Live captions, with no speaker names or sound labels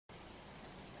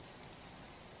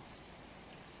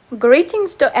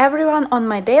Greetings to everyone on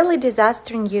my daily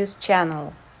disaster news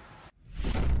channel.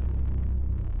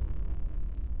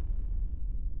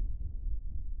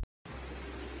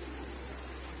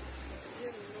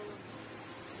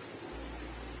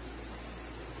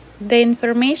 The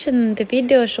information in the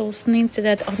video shows an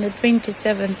incident on the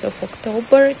 27th of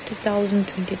October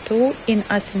 2022 in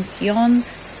Asuncion,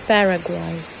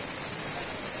 Paraguay.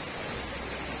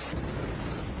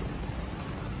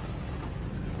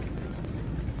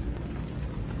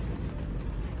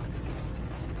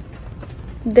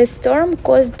 The storm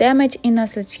caused damage in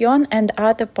Asuncion and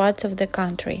other parts of the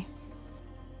country.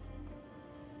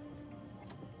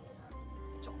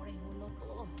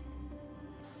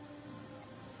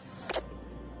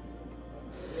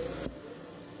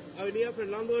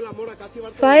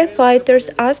 Firefighters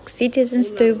ask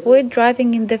citizens to avoid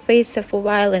driving in the face of a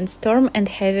violent storm and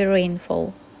heavy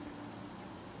rainfall.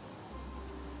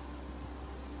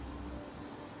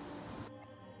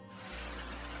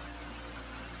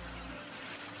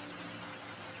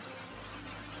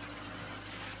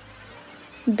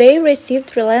 They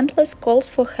received relentless calls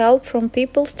for help from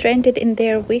people stranded in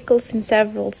their vehicles in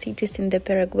several cities in the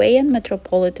Paraguayan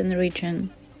metropolitan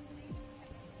region.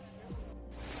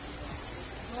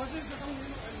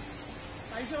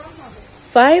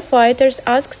 Firefighters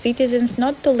ask citizens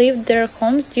not to leave their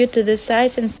homes due to the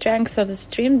size and strength of the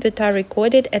stream that are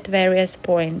recorded at various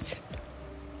points.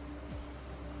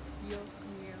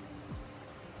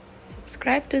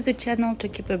 Subscribe to the channel to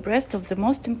keep abreast of the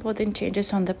most important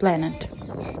changes on the planet.